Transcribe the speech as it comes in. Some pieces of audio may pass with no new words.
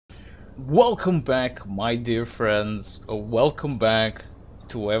Welcome back, my dear friends. Welcome back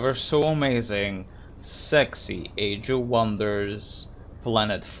to ever so amazing, sexy Age of Wonders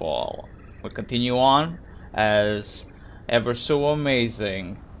Planetfall. We continue on as ever so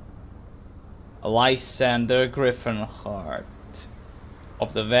amazing Lysander Gryphonheart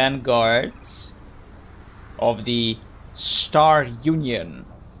of the Vanguards of the Star Union,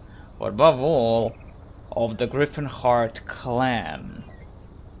 but above all, of the Gryphonheart clan.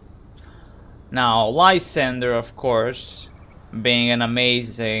 Now, Lysander, of course, being an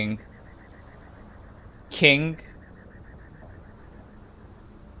amazing king,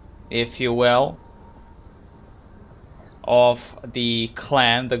 if you will, of the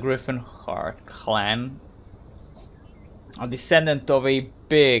clan, the Gryphonheart clan, a descendant of a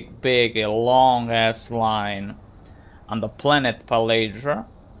big, a long-ass line on the planet Paladra.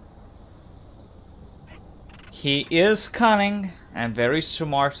 He is cunning and very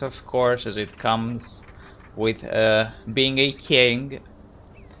smart, of course, as it comes with being a king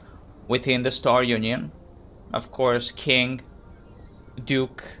within the Star Union. Of course, king,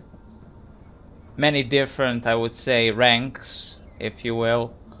 duke, many different, I would say, ranks, if you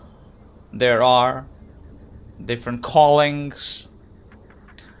will. There are different callings,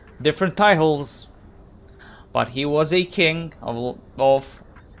 different titles, but he was a king of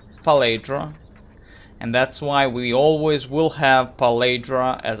Paladra. And that's why we always will have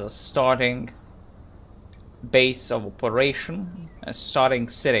Paladra as a starting base of operation, a starting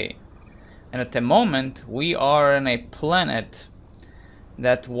city. And at the moment, we are on a planet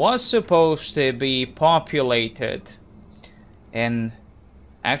that was supposed to be populated and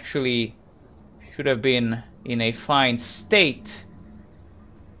actually should have been in a fine state.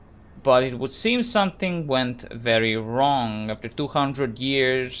 But it would seem something went very wrong. After 200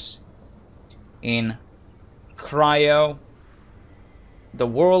 years in Cryo, the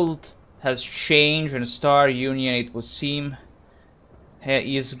world has changed, and Star Union, it would seem,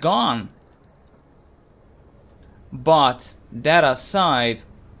 is gone. But that aside,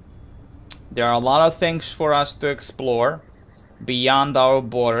 there are a lot of things for us to explore beyond our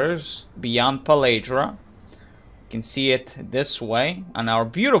borders, beyond Paladra. You can see it this way on our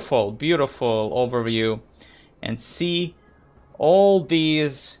beautiful overview, and see all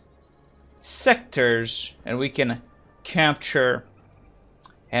these sectors, and we can capture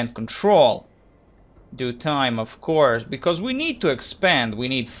and control due time, of course, because we need to expand. We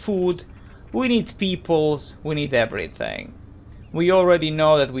need food, we need peoples, we need everything. We already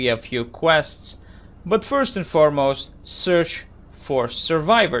know that we have few quests, but first and foremost, search for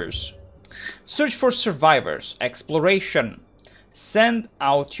survivors. Search for survivors, exploration. Send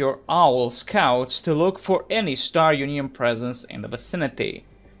out your owl scouts to look for any Star Union presence in the vicinity.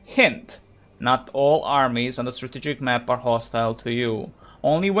 Hint: not all armies on the strategic map are hostile to you.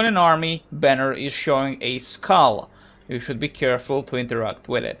 Only when an army banner is showing a skull, you should be careful to interact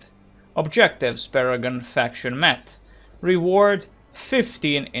with it. Objectives: Paragon faction met. Reward: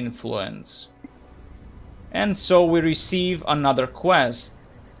 15 influence. And so we receive another quest.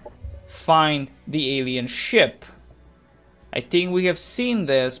 Find the alien ship. I think we have seen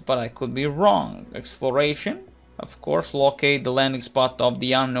this, but I could be wrong. Exploration. Of course, locate the landing spot of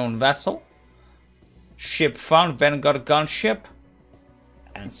the unknown vessel. Ship found, Vanguard gunship,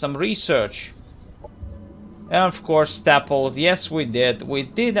 and some research. And of course, staples. Yes, we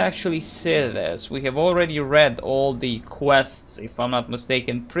did actually see this. We have already read all the quests, if I'm not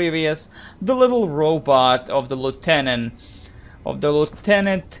mistaken, previous. The little robot of the Lieutenant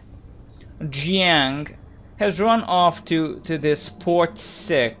Jiang has run off to this port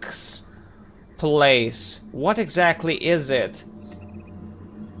 6 place. What exactly is it?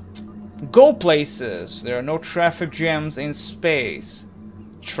 Go places. There are no traffic jams in space.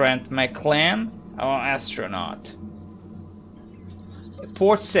 Trent McClan, astronaut.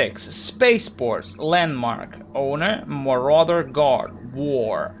 Port 6, spaceports, landmark. Owner, Marauder Guard,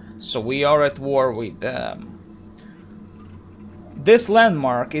 war. So we are at war with them. This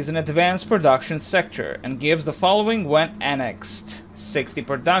landmark is an advanced production sector and gives the following when annexed: 60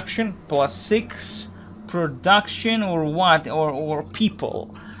 production plus 6 production or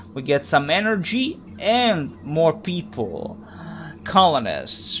people. We get some energy and more people.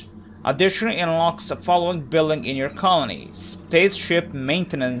 Colonists. Additionally, unlocks the following building in your colony: spaceship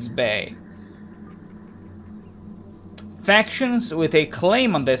maintenance bay. Factions with a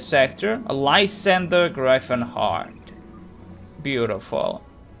claim on this sector: Lysander Gryphonheart. Beautiful.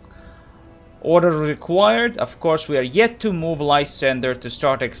 Order required. Of course, we are yet to move Lysander to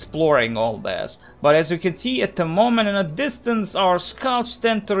start exploring all this. But as you can see at the moment in the distance, our scouts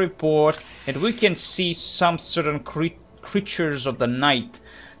tend to report, and we can see some certain creatures of the night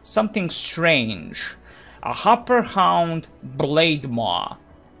something strange. A Hopperhound Blade Maw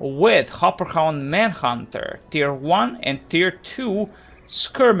with Hopperhound Manhunter, Tier 1 and Tier 2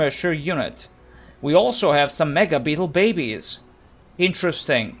 Skirmisher unit. We also have some Mega Beetle babies.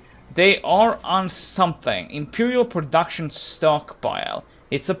 Interesting. They are on something. Imperial Production Stockpile.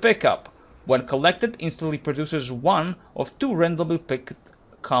 It's a pickup. When collected, instantly produces one of 2 randomly picked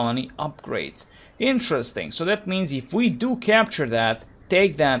colony upgrades. Interesting. So that means if we do capture that,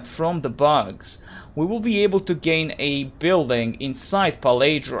 take that from the bugs, we will be able to gain a building inside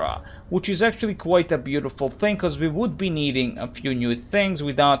Paladra, which is actually quite a beautiful thing, because we would be needing a few new things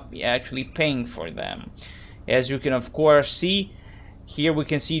without actually paying for them. As you can of course see, here we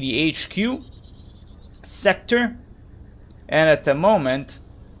can see the HQ sector, and at the moment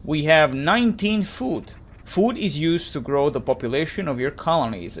we have 19 food. Food is used to grow the population of your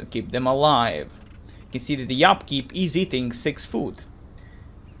colonies and keep them alive. You can see that the upkeep is eating 6 food.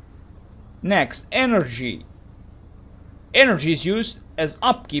 Next, energy. Energy is used as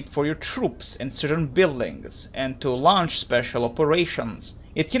upkeep for your troops and certain buildings and to launch special operations.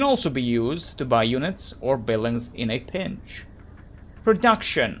 It can also be used to buy units or buildings in a pinch.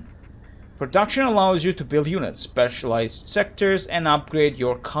 Production. Production allows you to build units, specialized sectors, and upgrade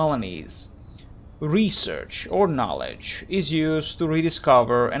your colonies. Research or knowledge is used to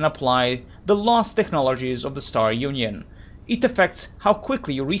rediscover and apply the lost technologies of the Star Union. It affects how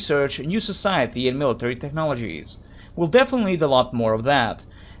quickly you research new society and military technologies. We'll definitely need a lot more of that.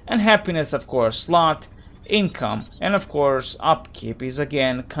 And happiness, of course, slot, income, and of course upkeep is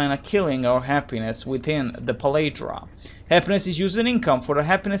again kinda killing our happiness within the Paladra. Happiness is used in income for a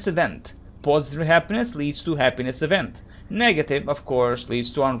happiness event. Positive happiness leads to happiness event. Negative, of course,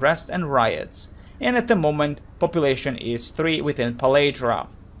 leads to unrest and riots. And at the moment, population is 3 within Paladra.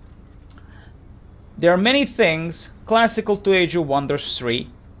 There are many things classical to Age of Wonders 3,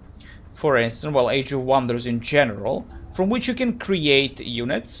 for instance, well, Age of Wonders in general, from which you can create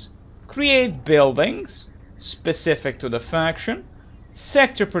units, create buildings specific to the faction,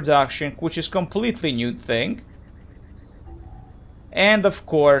 sector production, which is completely new thing, and of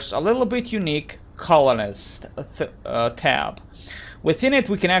course a little bit unique colonist tab. Within it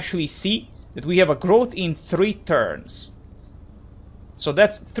we can actually see that we have a growth in 3 turns. So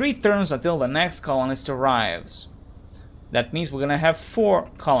that's 3 turns until the next colonist arrives. That means we're gonna have 4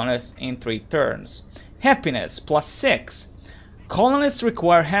 colonists in 3 turns. Happiness +6. Colonists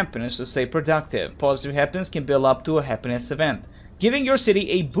require happiness to stay productive. Positive happiness can build up to a happiness event, giving your city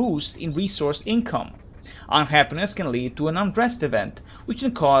a boost in resource income. Unhappiness can lead to an unrest event, which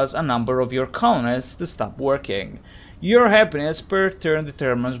can cause a number of your colonists to stop working. Your happiness per turn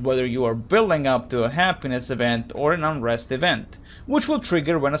determines whether you are building up to a happiness event or an unrest event, which will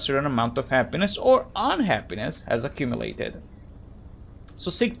trigger when a certain amount of happiness or unhappiness has accumulated. So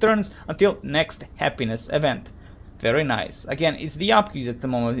 6 turns until next happiness event. Very nice. Again, it's the upkeep at the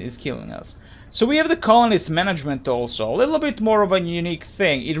moment is killing us. So we have the colonist management also, a little bit more of a unique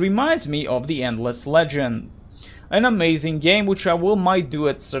thing. It reminds me of the Endless Legend, an amazing game which I might do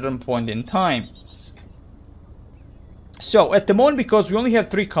at a certain point in time. So at the moment, because we only have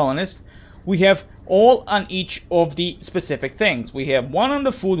 3 colonists, we have all on each of the specific things. We have 1 on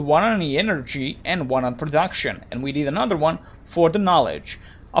the food, 1 on the energy, and 1 on production. And we need another one for the knowledge.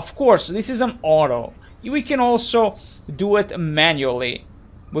 Of course, this is an auto. We can also do it manually.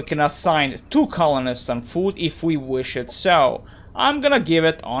 We can assign 2 colonists on food if we wish it so. I'm gonna give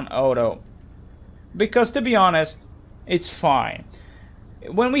it on auto. Because to be honest, it's fine.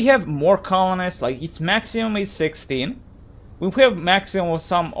 When we have more colonists, like its maximum is 16. We have maximum of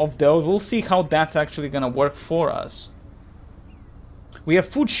some of those. We'll see how that's actually gonna work for us. We have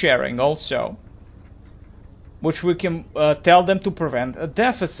food sharing also, which we can tell them to prevent a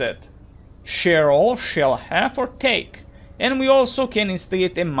deficit. Share all, shall have or take. And we also can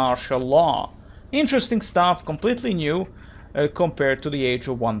instate a martial law. Interesting stuff, completely new compared to the Age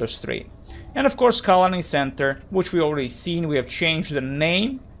of Wonders 3. And of course Colony Center, which we already seen. We have changed the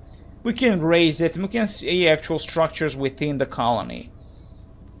name. We can raise it, and we can see actual structures within the colony.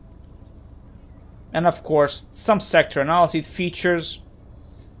 And of course, some sector analysis features,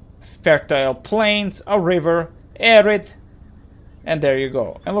 fertile plains, a river, arid, and there you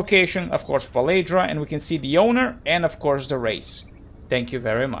go. And location, of course, Paladra, and we can see the owner, and of course the race. Thank you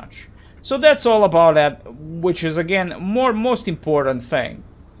very much. So that's all about that, which is again, most important thing.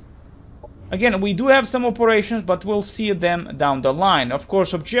 Again, we do have some operations, but we'll see them down the line. Of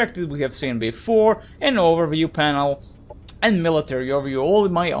course, objectives we have seen before, an overview panel, and military overview, all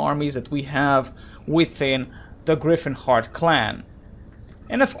of my armies that we have within the Gryphonheart clan.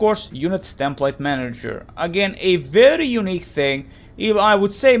 And of course, unit template manager. Again, a very unique thing, I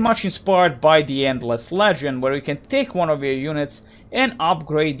would say much inspired by the Endless Legend, where you can take one of your units and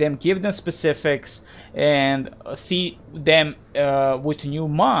upgrade them, give them specifics, and see them with new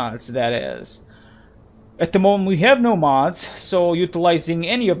mods, that is. At the moment we have no mods, so utilizing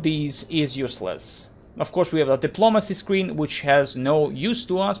any of these is useless. Of course we have the diplomacy screen, which has no use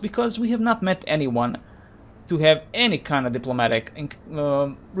to us because we have not met anyone to have any kind of diplomatic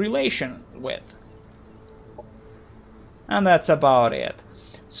relation with. And that's about it.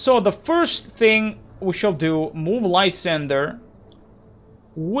 So the first thing we shall do, move Lysander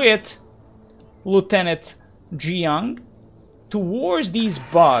with Lieutenant Jiang towards these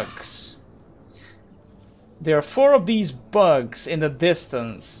bugs. There are 4 of these bugs in the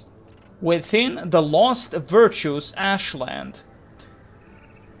distance within the Lost Virtues Ashland.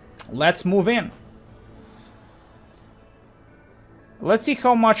 Let's move in. Let's see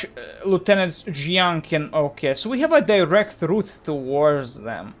how much Lieutenant Jiang can... Okay, so we have a direct route towards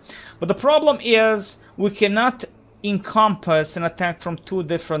them. But the problem is we cannot encompass an attack from 2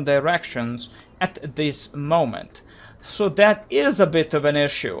 different directions at this moment. So that is a bit of an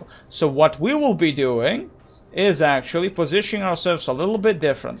issue. So what we will be doing is actually positioning ourselves a little bit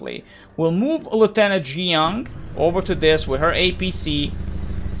differently. We'll move Lieutenant Jiang over to this with her APC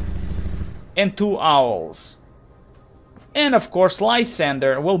and 2 owls. And of course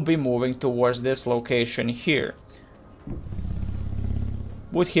Lysander will be moving towards this location here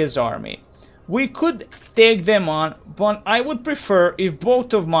with his army. We could take them on, but I would prefer if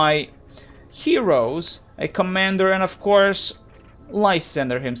both of my heroes, a commander and of course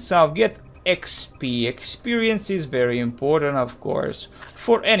Lysander himself, get XP. Experience is very important, of course,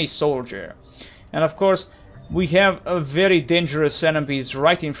 for any soldier. And of course we have a very dangerous enemies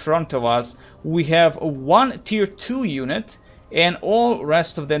right in front of us. We have 1 tier 2 unit and all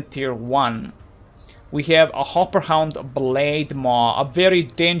rest of them tier 1. We have a Hopperhound Blade Maw, a very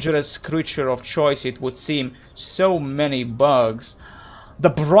dangerous creature of choice it would seem, so many bugs. The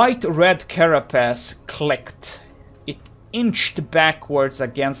bright red carapace clicked. It inched backwards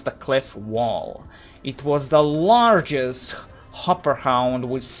against the cliff wall. It was the largest Hopperhound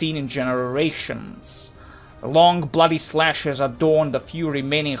we've seen in generations. Long bloody slashes adorned the few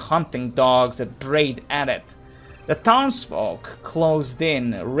remaining hunting dogs that brayed at it. The townsfolk closed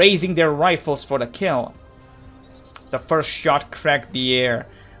in, raising their rifles for the kill. The first shot cracked the air,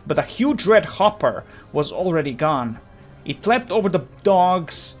 but the huge red hopper was already gone. It leapt over the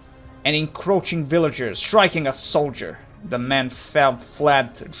dogs and encroaching villagers, striking a soldier. The man fell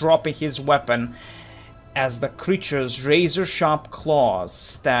flat, dropping his weapon as the creature's razor-sharp claws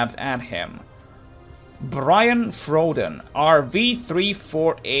stabbed at him. Brian Froden,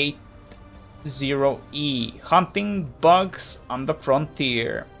 RV3480E, hunting bugs on the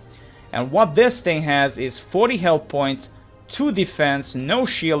frontier. And what this thing has is 40 health points, 2 defense, no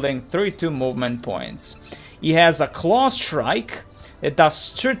shielding, 32 movement points. He has a claw strike, it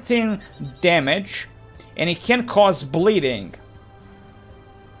does 13 damage, and it can cause bleeding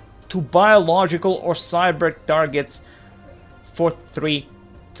to biological or cyber targets for 3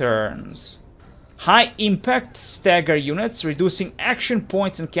 turns. High impact stagger units, reducing action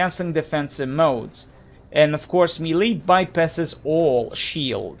points and cancelling defensive modes. And of course melee bypasses all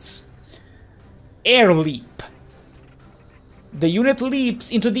shields. Air leap. The unit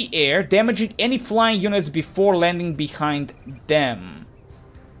leaps into the air, damaging any flying units before landing behind them.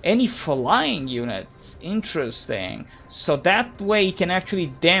 Any flying units? Interesting. So that way he can actually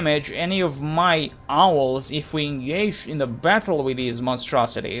damage any of my owls if we engage in the battle with these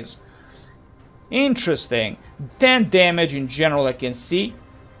monstrosities. Interesting. 10 damage in general I can see.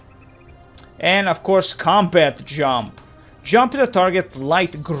 And of course combat jump. Jump to the target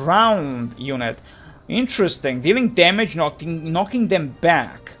light ground unit. Interesting. Dealing damage, knocking them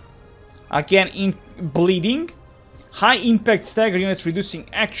back. Again, in bleeding. High impact stagger units, reducing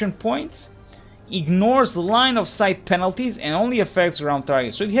action points. Ignores line of sight penalties and only affects ground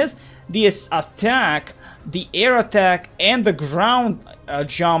targets. So it has this attack, the air attack, and the ground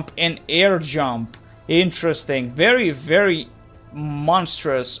jump and air jump. Interesting. Very, very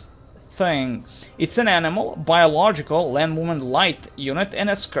monstrous thing. It's an animal, biological, land movement light unit, and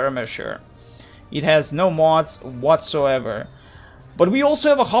a skirmisher. It has no mods whatsoever. But we also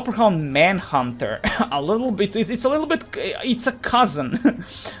have a Hopperhound Manhunter. A little bit. It's a little bit. It's a cousin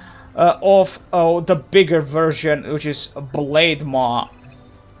of the bigger version, which is Blade Maw.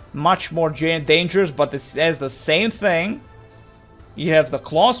 Much more dangerous, but it has the same thing. You have the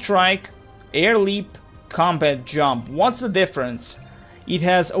Claw Strike, Air Leap, Combat Jump. What's the difference? It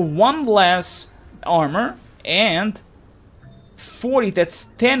has 1 less armor and 40, that's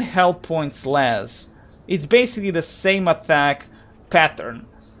 10 health points less. It's basically the same attack pattern.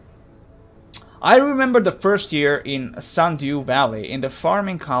 I remember the first year in Sandu Valley in the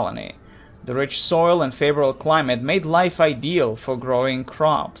farming colony. The rich soil and favorable climate made life ideal for growing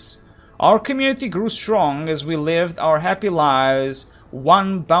crops. Our community grew strong as we lived our happy lives,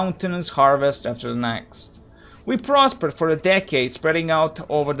 one bounteous harvest after the next. We prospered for a decade, spreading out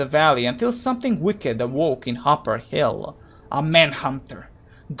over the valley until something wicked awoke in Hopper Hill. A manhunter,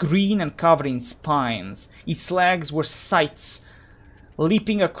 green and covered in spines. Its legs were scythes,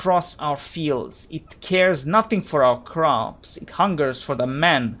 leaping across our fields. It cares nothing for our crops. It hungers for the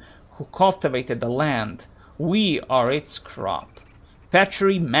men who cultivated the land. We are its crop.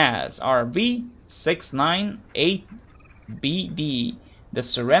 Debauchery Maz, RV 698BD, the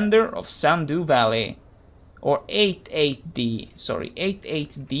surrender of Sandu Valley. Or 88D, sorry,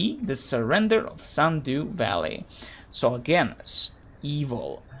 88D, the surrender of Sandu Valley. So again,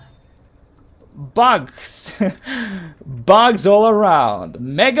 evil. Bugs. Bugs all around.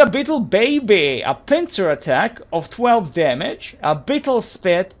 Mega Beetle Baby. A pincer attack of 12 damage. A Beetle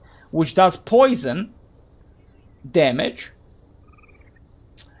Spit, which does poison damage.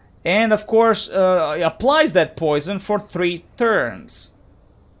 And of course, applies that poison for 3 turns.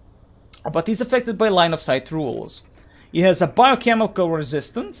 But is affected by line of sight rules. It has a biochemical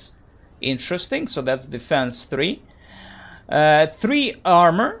resistance. Interesting, so that's defense 3. 3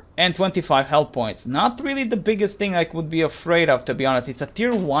 armor and 25 health points. Not really the biggest thing I would be afraid of, to be honest. It's a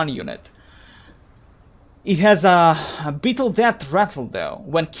tier 1 unit. It has a Beetle Death Rattle though.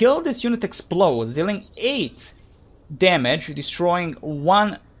 When killed, this unit explodes, dealing 8 damage, destroying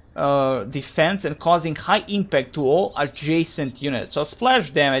 1 defense and causing high impact to all adjacent units. So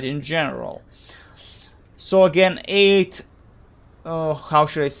splash damage in general. So again, 8 how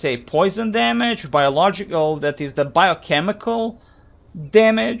should I say, poison damage, biological, that is the biochemical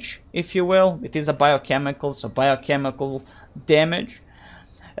damage, if you will. It is a biochemical, so biochemical damage.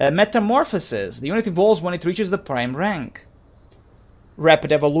 Metamorphosis, the unit evolves when it reaches the prime rank.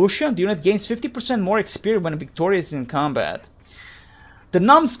 Rapid evolution, the unit gains 50% more experience when victorious in combat. The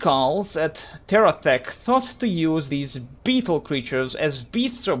numbskulls at Terratech thought to use these beetle creatures as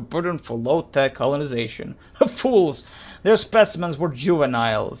beasts of burden for low-tech colonization. Fools! Their specimens were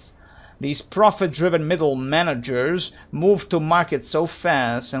juveniles. These profit-driven middle managers moved to market so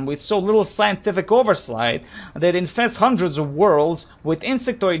fast and with so little scientific oversight that it infests hundreds of worlds with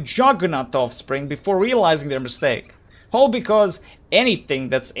insectoid juggernaut offspring before realizing their mistake. All because anything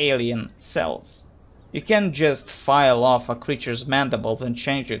that's alien sells. You can't just file off a creature's mandibles and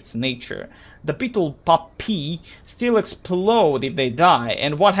change its nature. The beetle puppy still explode if they die,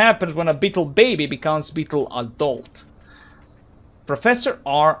 and what happens when a beetle baby becomes beetle adult? Professor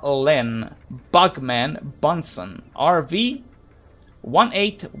R. Len, Bugman Bunsen, RV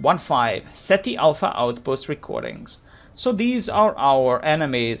 1815, SETI Alpha Outpost Recordings. So these are our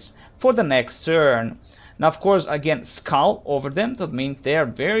enemies for the next turn. Now of course again skull over them, that means they are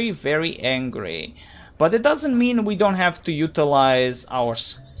very very angry. But it doesn't mean we don't have to utilize our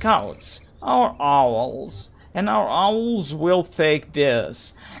scouts, our owls. And our owls will take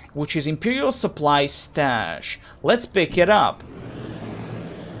this, which is Imperial Supply Stash. Let's pick it up.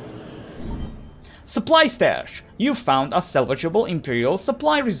 Supply Stash. You found a salvageable Imperial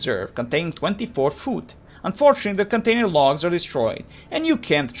Supply Reserve containing 24 food. Unfortunately, the container logs are destroyed, and you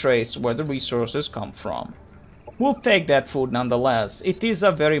can't trace where the resources come from. We'll take that food nonetheless. It is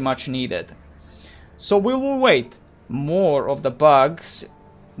a very much needed. So we will wait. More of the bugs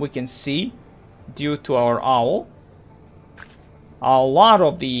we can see due to our owl. A lot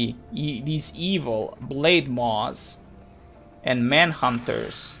of these evil blade maws and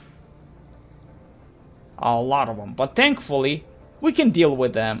manhunters. A lot of them. But thankfully, we can deal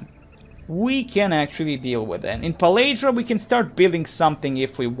with them. We can actually deal with them. In Paladra, we can start building something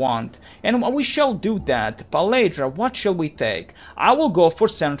if we want. And we shall do that. Paladra, what shall we take? I will go for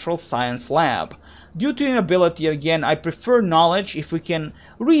Central Science Lab. Due to inability, again, I prefer knowledge. If we can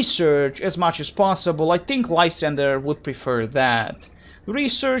research as much as possible, I think Lysander would prefer that.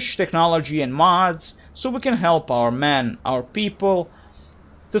 Research, technology, and mods, so we can help our men, our people,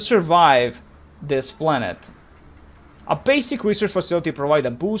 to survive this planet. A basic research facility provides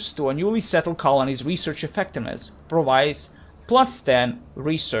a boost to a newly settled colony's research effectiveness. Provides plus 10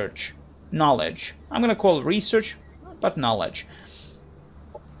 research knowledge. I'm gonna call it research, but knowledge.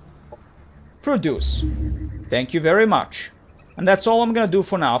 Produce. Thank you very much. And that's all I'm gonna do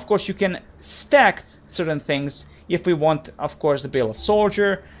for now. Of course, you can stack certain things if we want, of course, to build a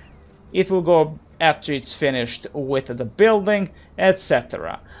soldier. It will go after it's finished with the building,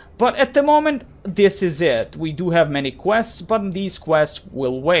 etc. But at the moment, this is it. We do have many quests, but these quests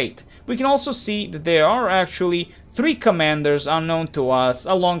will wait. We can also see that there are actually 3 commanders unknown to us,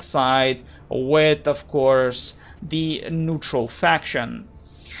 alongside with, of course, the neutral faction.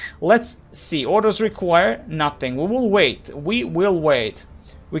 Let's see. Orders require nothing. We will wait. We will wait.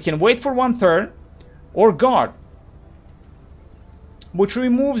 We can wait for 1 turn, or guard, which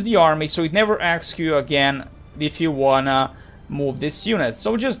removes the army, so it never asks you again if you wanna move this unit.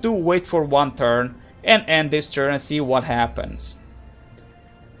 So just do wait for 1 turn and end this turn and see what happens.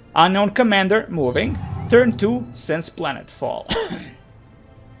 Unknown commander moving. Turn 2 since Planetfall.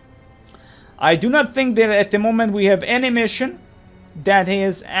 I do not think that at the moment we have any mission that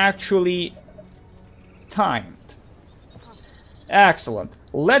is actually timed. Excellent.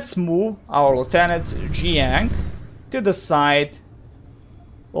 Let's move our Lieutenant Jiang to the side.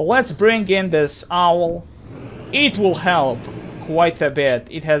 Let's bring in this owl. It will help quite a bit.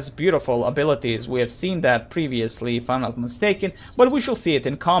 It has beautiful abilities. We have seen that previously, if I'm not mistaken, but we shall see it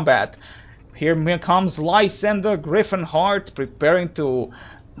in combat. Here comes Lysander Gryphonheart, preparing to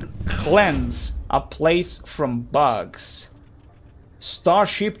cleanse a place from bugs.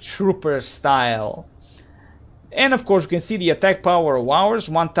 Starship Trooper style. And of course we can see the attack power of ours,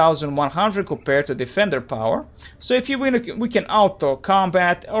 1100 compared to defender power. So if you win, we can auto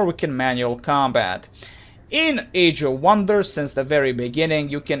combat or we can manual combat. In Age of Wonders, since the very beginning,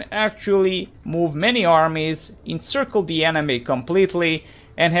 you can actually move many armies, encircle the enemy completely,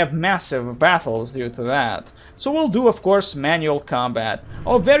 and have massive battles due to that. So we'll do, of course, manual combat.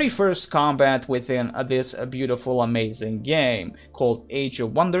 Our very first combat within this beautiful, amazing game called Age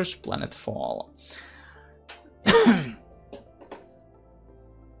of Wonders Planetfall.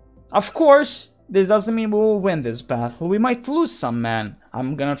 Of course, this doesn't mean we will win this battle. We might lose some men.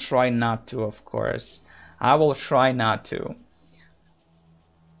 I'm gonna try not to, of course. I will try not to.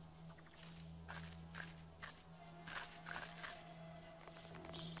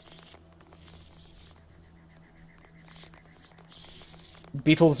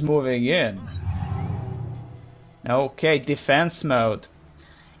 Beetles moving in. Okay, defense mode.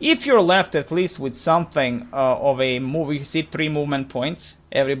 If you're left at least with something of a move, you see 3 movement points.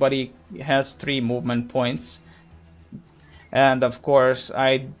 Everybody has 3 movement points. And of course,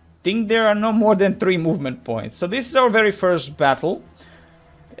 I think there are no more than 3 movement points. So this is our very first battle.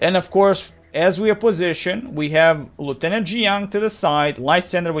 And of course, as we are positioned, we have Lieutenant Jiang to the side,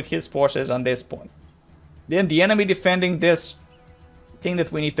 Lysander with his forces on this point. Then the enemy defending this thing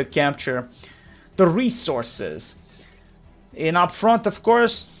that we need to capture, the resources. And up front, of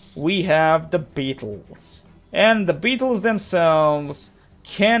course, we have the beetles. And the beetles themselves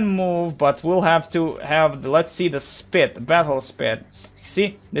can move, but we'll have to have, let's see, the spit, the battle spit.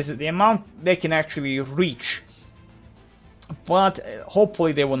 See, this is the amount they can actually reach. But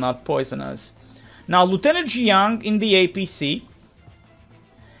hopefully they will not poison us. Now, Lieutenant Jiang in the APC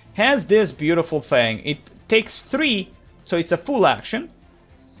has this beautiful thing. It takes 3, so it's a full action.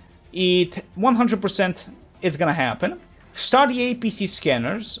 It 100% it's gonna happen. Start the APC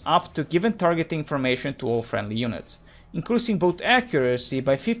scanners up to given target information to all friendly units, increasing both accuracy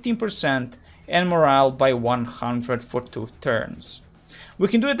by 15% and morale by 100 for 2 turns. We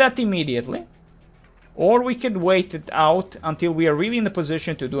can do that immediately, or we can wait it out until we are really in the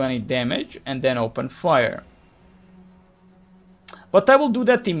position to do any damage and then open fire. But I will do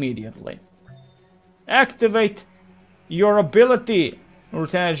that immediately. Activate your ability,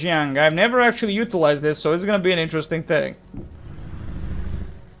 Lieutenant Jiang. I've never actually utilized this, so it's gonna be an interesting thing.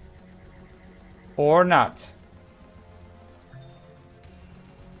 Or not.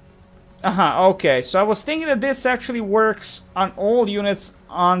 Okay, so I was thinking that this actually works on all units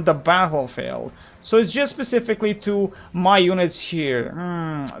on the battlefield. So it's just specifically to my units here.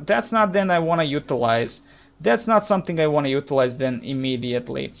 That's not then I want to utilize. That's not something I want to utilize then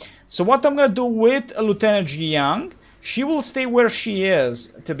immediately. So what I'm going to do with Lieutenant Jiang, she will stay where she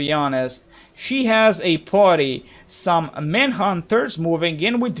is, to be honest. She has a party, some manhunters moving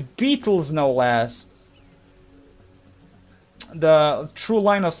in with beetles no less. The true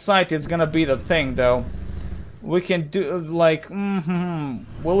line of sight is gonna be the thing, though. We can do, like,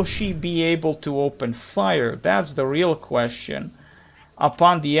 will she be able to open fire? That's the real question.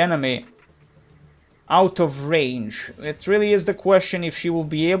 Upon the enemy out of range. It really is the question if she will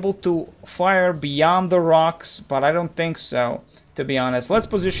be able to fire beyond the rocks, but I don't think so, to be honest. Let's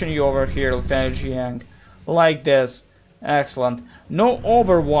position you over here, Lieutenant Jiang, like this. Excellent. No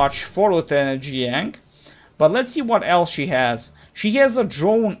overwatch for Lieutenant Jiang. But let's see what else she has. She has a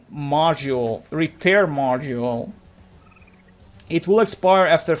drone module, repair module. It will expire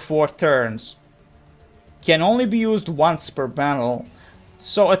after 4 turns. Can only be used once per battle.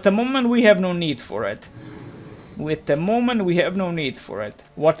 So at the moment we have no need for it. At the moment we have no need for it.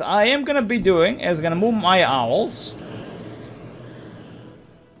 What I am gonna be doing is gonna move my owls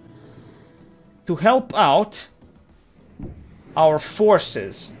to help out our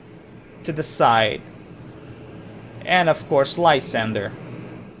forces to the side. And of course Lysander.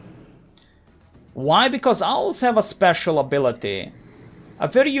 Why? Because owls have a special ability. A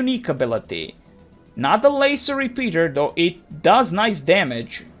very unique ability. Not a laser repeater, though it does nice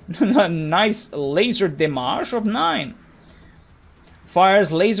damage. Nice laser damage of 9.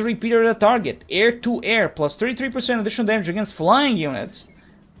 Fires laser repeater at a target. Air to air, plus 33% additional damage against flying units.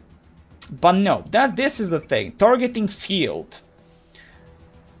 But no, this is the thing. Targeting field.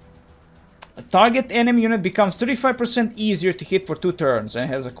 A target enemy unit becomes 35% easier to hit for 2 turns and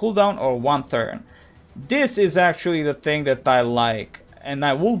has a cooldown or 1 turn. This is actually the thing that I like, and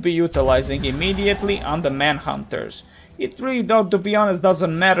I will be utilizing immediately on the Manhunters. It really, to be honest,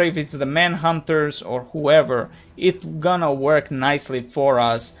 doesn't matter if it's the Manhunters or whoever. It's gonna work nicely for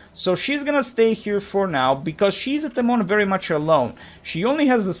us. So she's gonna stay here for now, because she's at the moment very much alone. She only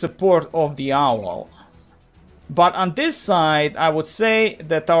has the support of the Owl. But on this side, I would say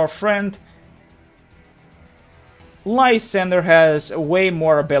that our friend Lysander has way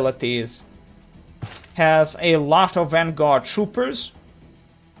more abilities. Has a lot of Vanguard troopers.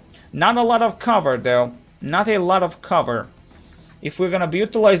 Not a lot of cover though. Not a lot of cover. If we're gonna be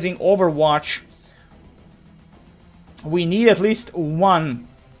utilizing Overwatch, we need at least 1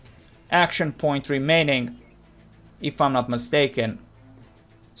 action point remaining, if I'm not mistaken.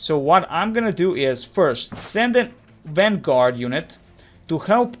 So what I'm gonna do is first send a Vanguard unit to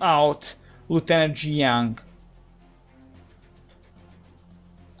help out Lieutenant Jiang.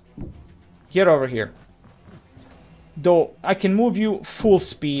 Get over here. Though I can move you full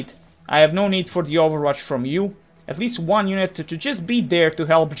speed, I have no need for the Overwatch from you. At least 1 unit to just be there to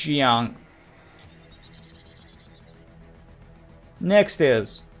help Jiang. Next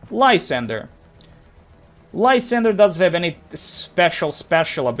is Lysander. Lysander doesn't have any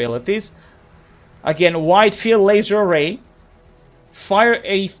special abilities. Again, wide field laser array. Fire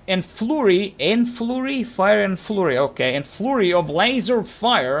and flurry, fire and flurry, okay, and flurry of laser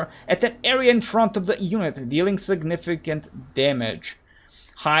fire at an area in front of the unit, dealing significant damage.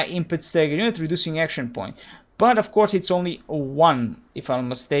 High input stagger unit, reducing action point. But of course it's only 1, if I'm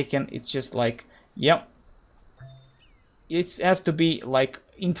mistaken. It's just like, yep. It has to be like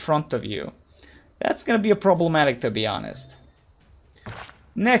in front of you. That's gonna be a problematic, to be honest.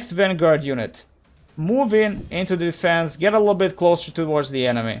 Next Vanguard unit. Move into the defense, get a little bit closer towards the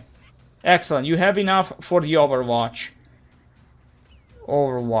enemy. Excellent, you have enough for the Overwatch.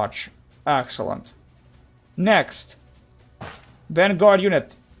 Overwatch, excellent. Next, Vanguard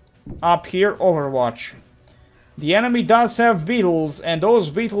unit, up here, Overwatch. The enemy does have beetles, and those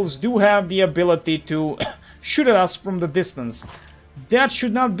beetles do have the ability to shoot at us from the distance. That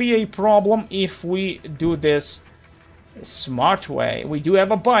should not be a problem if we do this smart way. We do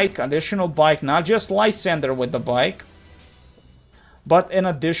have a bike, additional bike, not just Lysander with the bike, but an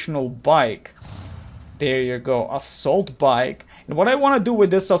additional bike. There you go, assault bike. And what I want to do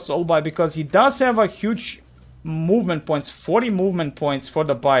with this assault bike, because he does have a huge movement points, 40 movement points for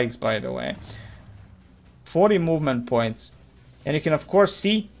the bikes, by the way. 40 movement points. And you can of course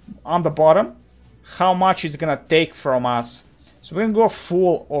see on the bottom how much it's gonna take from us. So we're gonna go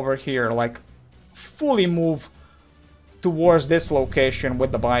full over here, like fully move towards this location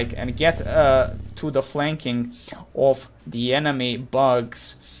with the bike and get to the flanking of the enemy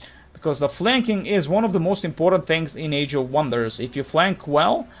bugs, because the flanking is one of the most important things in Age of Wonders. If you flank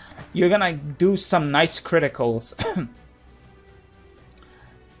well, you're gonna do some nice criticals.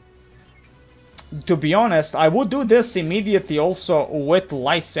 To be honest, I would do this immediately also with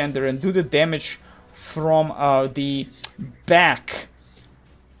Lysander and do the damage from the back,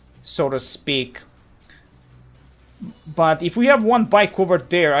 so to speak. But if we have 1 bike over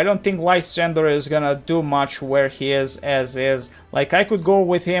there, I don't think Lysander is gonna do much where he is as is. Like, I could go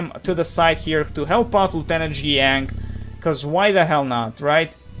with him to the side here to help out Lieutenant Jiang, because why the hell not,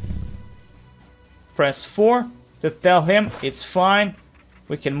 right? Press 4 to tell him it's fine.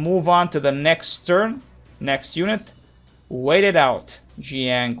 We can move on to the next turn, next unit. Wait it out,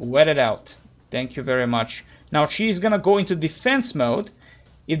 Jiang, wait it out. Thank you very much. Now she's gonna go into defense mode.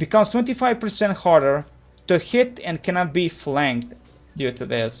 It becomes 25% harder to hit and cannot be flanked due to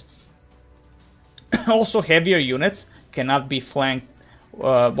this. Also, heavier units cannot be flanked.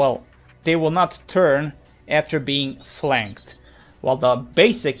 Well, they will not turn after being flanked, while the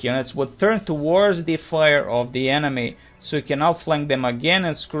basic units would turn towards the fire of the enemy, so you can outflank them again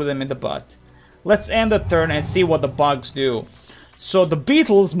and screw them in the butt. Let's end the turn and see what the bugs do. So the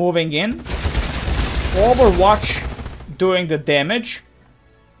beetles moving in. Overwatch doing the damage.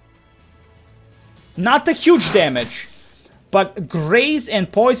 Not a huge damage, but graze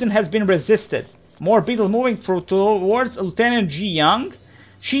and poison has been resisted. More beetles moving through towards Lieutenant Ji Young.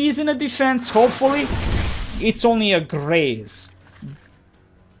 She is in a defense, hopefully. It's only a graze.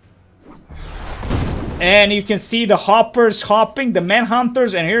 And you can see the hoppers hopping, the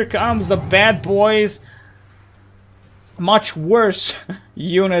manhunters, and here comes the bad boys. Much worse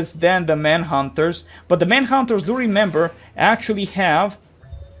units than the manhunters. But the manhunters, do remember, actually have,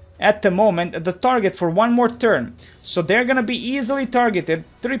 at the moment, the target for one more turn. So they're gonna be easily targeted,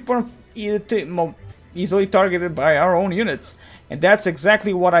 easily targeted by our own units. And that's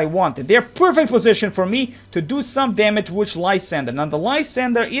exactly what I want. They're perfect position for me to do some damage with Lysander. Now the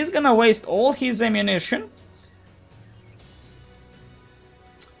Lysander is gonna waste all his ammunition.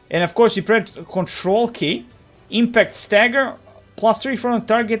 And of course you press control key. Impact stagger, +3 from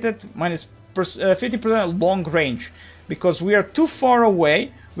targeted, minus 50% long range. Because we are too far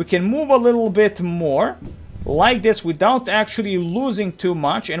away, we can move a little bit more, like this, without actually losing too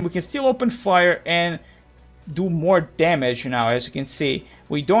much. And we can still open fire and do more damage now, as you can see.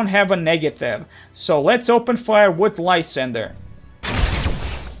 We don't have a negative. So let's open fire with Lysander.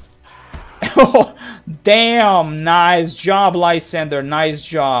 Oh, damn! Nice job, Lysander. Nice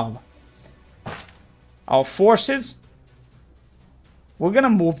job. Our forces, we're gonna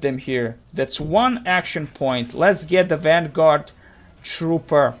move them here. That's one action point. Let's get the Vanguard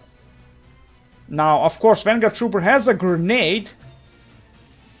Trooper. Now, of course, Vanguard Trooper has a grenade,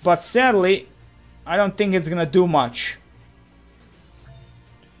 but sadly, I don't think it's gonna do much.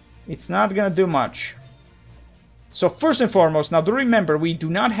 It's not gonna do much. So first and foremost, now do remember, we do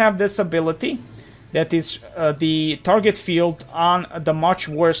not have this ability. That is the target field on the much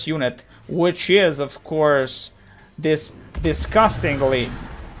worse unit, which is, of course, this disgustingly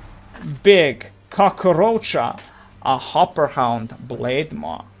big cockroacha, a Hopperhound Blade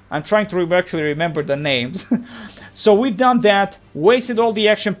Maw. I'm trying to actually remember the names. So we've done that, wasted all the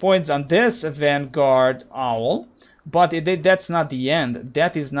action points on this Vanguard Owl, but that's not the end.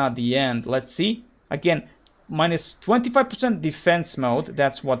 That is not the end. Let's see. Again, minus 25% defense mode,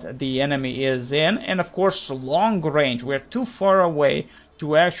 that's what the enemy is in, and of course long range. We're too far away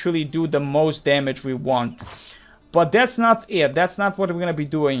to actually do the most damage we want. But that's not it. That's not what we're going to be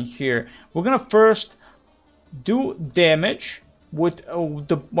doing here. We're going to first do damage with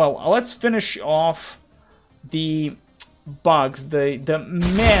well, let's finish off the bugs, the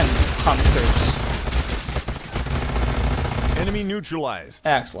man hunters. Enemy neutralized.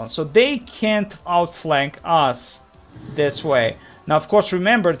 Excellent. So they can't outflank us this way. Now, of course,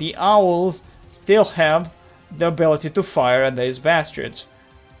 remember, the owls still have the ability to fire at these bastards.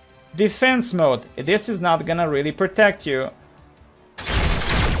 Defense mode. This is not gonna really protect you.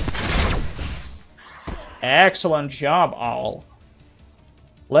 Excellent job, owl.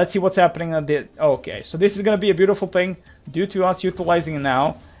 Let's see what's happening on the... Okay, so this is gonna be a beautiful thing due to us utilizing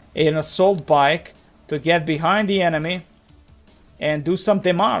now an assault bike to get behind the enemy and do some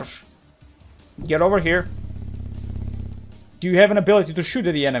damage. Get over here. Do you have an ability to shoot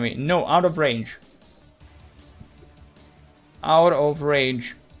at the enemy? No, out of range. Out of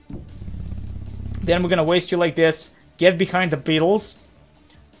range. Then we're gonna waste you like this. Get behind the beetles.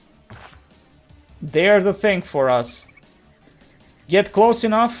 They're the thing for us. Get close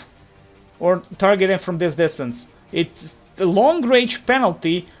enough or target them from this distance. It's the long range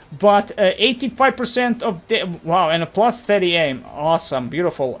penalty, but 85% of the... Wow, and a plus steady aim. Awesome,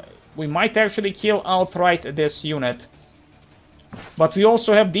 beautiful. We might actually kill outright this unit. But we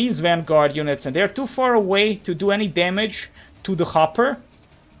also have these Vanguard units, and they're too far away to do any damage to the hopper.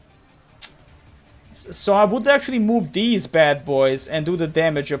 So I would actually move these bad boys and do the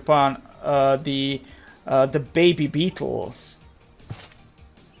damage upon the baby beetles.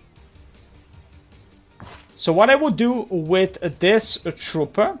 So what I would do with this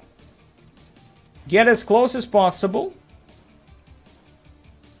trooper, get as close as possible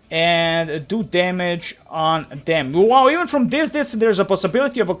and do damage on them. Wow, even from this distance there's a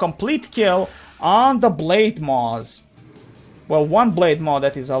possibility of a complete kill on the blade maws. Well, one blade maw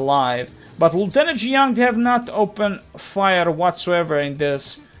that is alive. But Lieutenant Jiang have not opened fire whatsoever in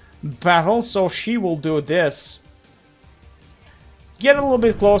this battle, so she will do this. Get a little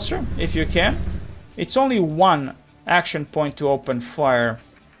bit closer if you can. It's only one action point to open fire.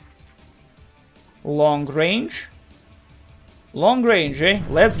 Long range. Long range, eh?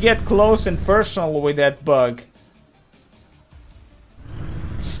 Let's get close and personal with that bug.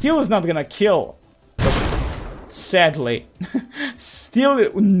 Still is not gonna kill. Sadly. Still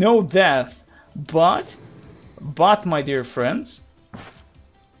no death. But, my dear friends,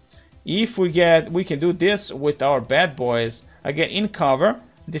 If we can do this with our bad boys. Again, in cover,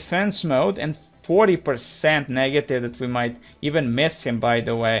 defense mode, and 40% negative that we might even miss him, by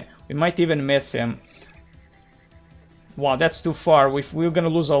the way. We might even miss him. Wow, that's too far. We're gonna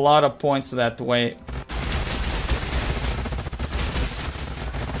lose a lot of points that way.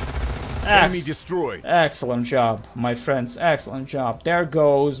 Enemy destroyed. Excellent job, my friends. Excellent job. There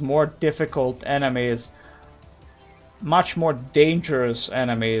goes more difficult enemies. Much more dangerous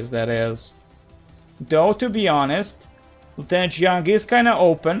enemies, that is. Though, to be honest, Lieutenant Young is kind of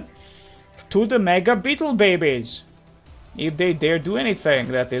open to the Mega Beetle babies. If they dare do anything,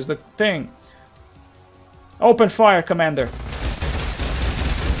 that is the thing. Open fire, Commander.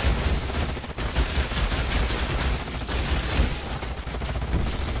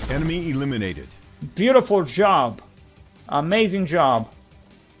 Enemy eliminated. Beautiful job. Amazing job.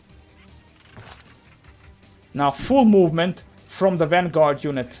 Now full movement from the Vanguard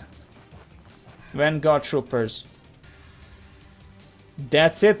unit. Vanguard troopers.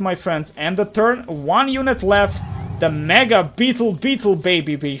 That's it, my friends. End the turn. One unit left. The Mega Beetle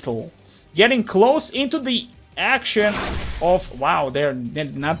baby Beetle. Getting close into the action of... Wow, they're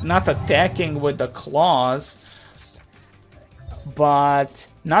not attacking with the claws. But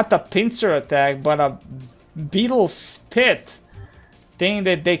not a pincer attack, but a beetle spit. Think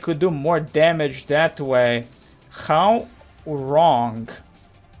that they could do more damage that way. How wrong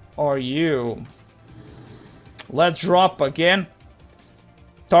are you? Let's drop again.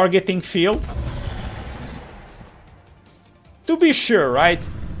 Targeting field. To be sure, right?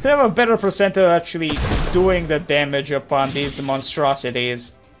 To have a better percentage of actually doing the damage upon these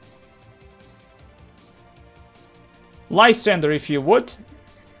monstrosities. Lysander, if you would.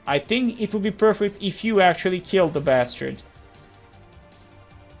 I think it would be perfect if you actually killed the bastard.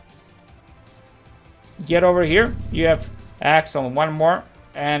 Get over here. You have excellent. One more.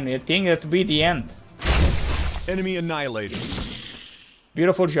 And I think that will be the end. Enemy annihilated.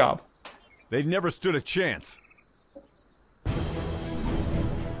 Beautiful job. They never stood a chance.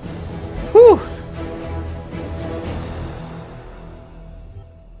 Whew.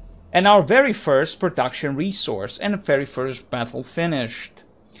 And our very first production resource and very first battle finished.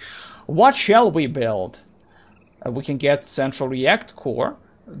 What shall we build? We can get Central React Core.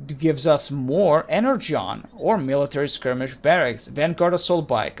 It gives us more Energon or Military Skirmish Barracks, Vanguard Assault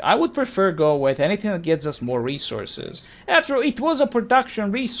Bike. I would prefer go with anything that gives us more resources. After all, it was a production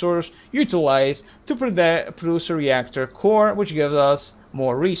resource utilized to produce a reactor core, which gives us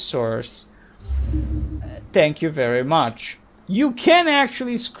more resource. Thank you very much. You can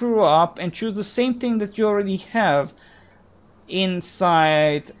actually screw up and choose the same thing that you already have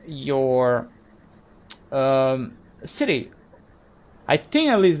inside your city. I think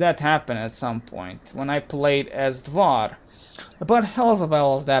at least that happened at some point when I played as Dvar. But hell's of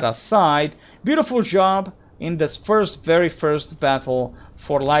else that aside, beautiful job in this very first battle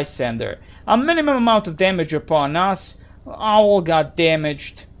for Lysander. A minimum amount of damage upon us, all got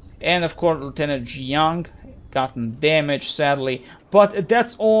damaged, and of course Lieutenant Jiang gotten damaged sadly, but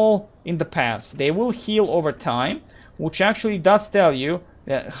that's all in the past. They will heal over time, which actually does tell you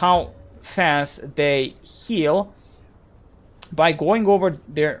that how fast they heal by going over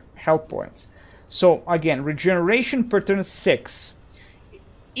their health points. So again, regeneration per turn 6.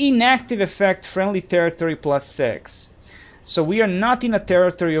 Inactive effect, friendly territory plus 6. So we are not in a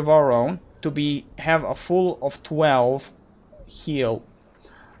territory of our own to have a full of 12 heal,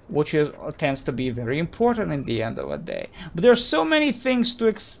 which tends to be very important in the end of the day. But there are so many things to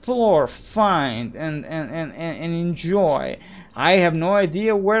explore, find, and enjoy. I have no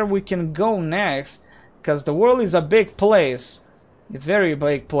idea where we can go next, because the world is a big place, a very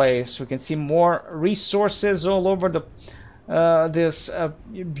big place. We can see more resources all over this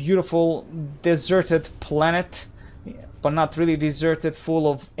beautiful deserted planet, but not really deserted, full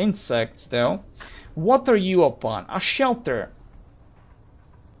of insects though. What are you upon? A shelter.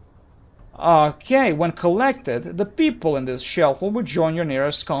 Okay, when collected, the people in this shelter will join your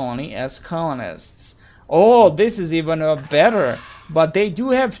nearest colony as colonists. Oh, this is even better, but they do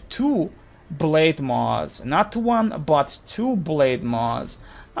have 2 blade maws, not 1 but 2 blade maws.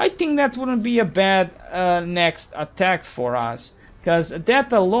 I think that wouldn't be a bad next attack for us, because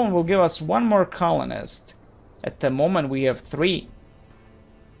that alone will give us 1 more colonist. At the moment we have 3.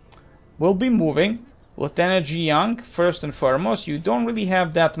 We'll be moving. Lieutenant Jiang, first and foremost, you don't really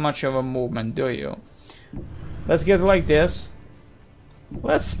have that much of a movement, do you? Let's get like this.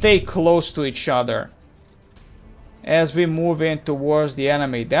 Let's stay close to each other as we move in towards the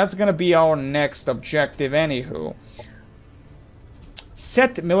enemy. That's gonna be our next objective anywho.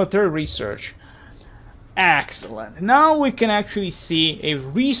 Set military research. Excellent. Now we can actually see a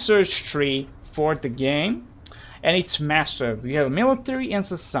research tree for the game, and it's massive. We have military and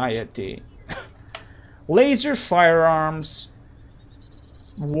society, laser firearms,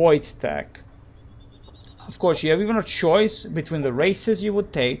 void tech. Of course, you have even a choice between the races you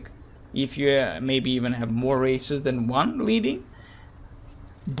would take, if you maybe even have more races than one leading.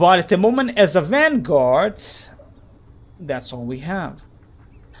 But at the moment, as a vanguard, that's all we have.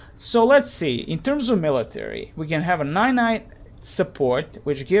 So let's see, in terms of military, we can have a nanite support,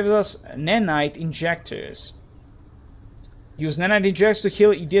 which gives us nanite injectors. Use nanite injectors to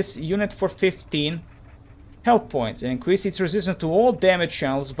heal this unit for 15 health points and increase its resistance to all damage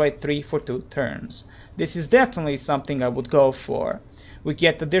channels by 3 for 2 turns. This is definitely something I would go for. We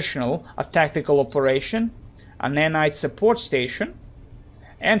get additional, a tactical operation, a nanite support station,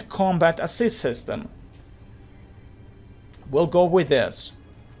 and combat assist system. We'll go with this.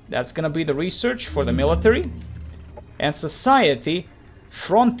 That's gonna be the research for the military. And society,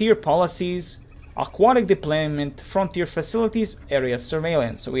 frontier policies, aquatic deployment, frontier facilities, area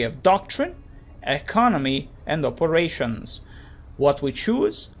surveillance. So we have doctrine, economy, and operations. What we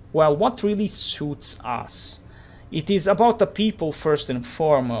choose? Well, what really suits us? It is about the people first and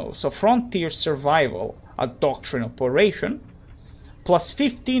foremost. So frontier survival, a doctrine operation, plus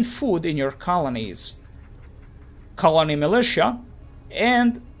 15 food in your colonies. Colony militia,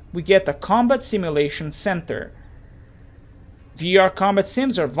 and we get a combat simulation center. VR combat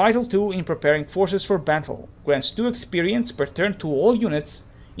sims are vital too in preparing forces for battle. Grants 2 experience per turn to all units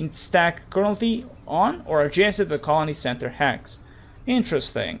in stack currently on or adjacent to the colony center hex.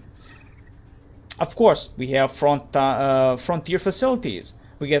 Interesting. Of course, we have frontier facilities.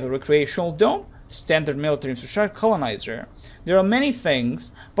 We get a recreational dome, standard military infrastructure, colonizer. There are many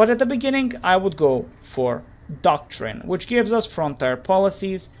things, but at the beginning I would go for doctrine, which gives us frontier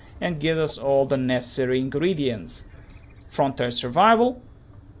policies and gives us all the necessary ingredients. Frontier survival,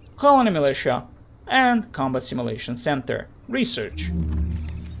 colony militia, and combat simulation center. Research.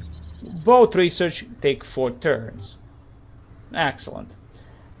 Both research take 4 turns. Excellent.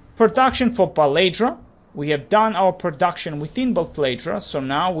 Production for Paledra. We have done our production within Paledra, so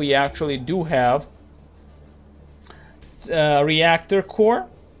now we actually do have reactor core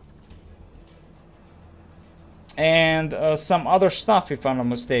and some other stuff, if I'm not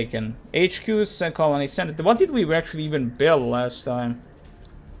mistaken. HQs and colony center. What did we actually even build last time?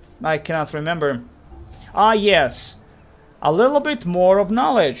 I cannot remember. Ah, yes. A little bit more of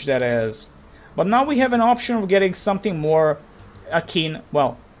knowledge, that is. But now we have an option of getting something more akin,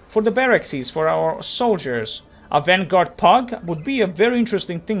 well, for the barracks, for our soldiers. A Vanguard Pug would be a very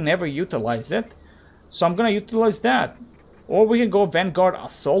interesting thing, never utilized it. So I'm gonna utilize that. Or we can go Vanguard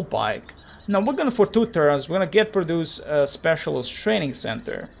Assault Bike. Now we're gonna, for 2 turns, we're gonna produce a specialist training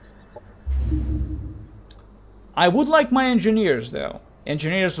center. I would like my engineers though.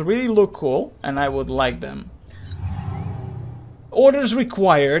 Engineers really look cool and I would like them. Orders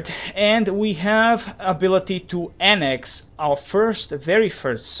required, and we have ability to annex our very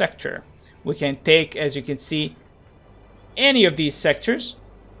first sector. We can take, as you can see, any of these sectors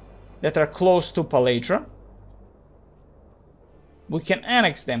that are close to Paledra. We can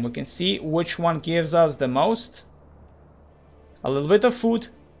annex them. We can see which one gives us the most. A little bit of food.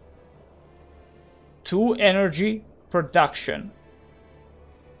 2 energy production.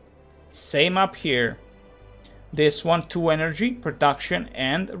 Same up here. This one, 2 energy, production,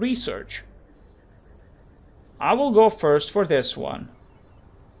 and research. I will go first for this one.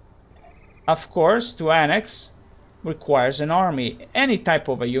 Of course, to annex requires an army. Any type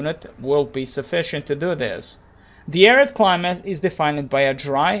of a unit will be sufficient to do this. The arid climate is defined by a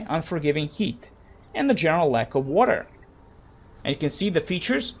dry, unforgiving heat and the general lack of water. And you can see the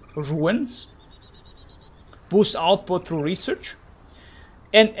features: ruins, boost output through research,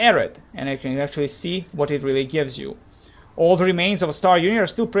 and arid, and you can actually see what it really gives you. All the remains of a star unit are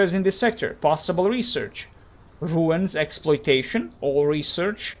still present in this sector. Possible research: ruins exploitation, all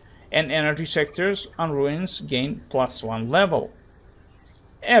research and energy sectors on ruins gain +1 level.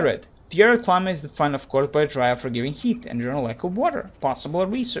 Arid: the arid climate is defined, of course, by a dry, unforgiving heat and general lack of water. Possible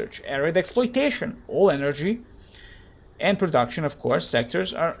research: arid exploitation, all energy and production, of course,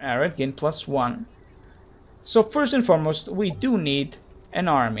 sectors are arid, gain +1. So first and foremost, we do need an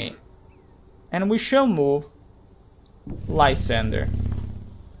army, and we shall move Lysander,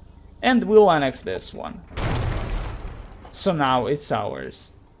 and we'll annex this one. So now it's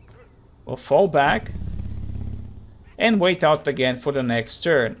ours. We'll fall back and wait out again for the next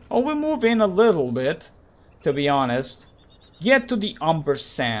turn. Or we move in a little bit, to be honest. Get to the Umber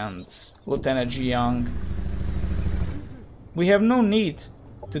Sands, Lieutenant Jiang. We have no need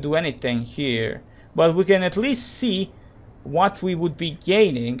to do anything here. but we can at least see what we would be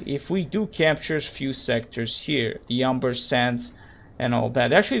gaining if we do capture a few sectors here. The Umber Sands and all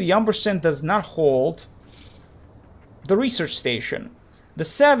that. Actually, the Umber Sand does not hold the research station. The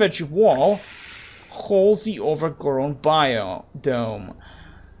Savage Wall holds the overgrown biodome.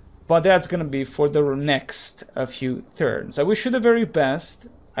 But that's gonna be for the next few turns. I wish you the very best.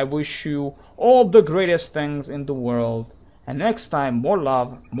 I wish you all the greatest things in the world. And next time, more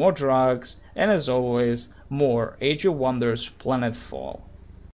love, more drugs, and as always, more Age of Wonders Planetfall.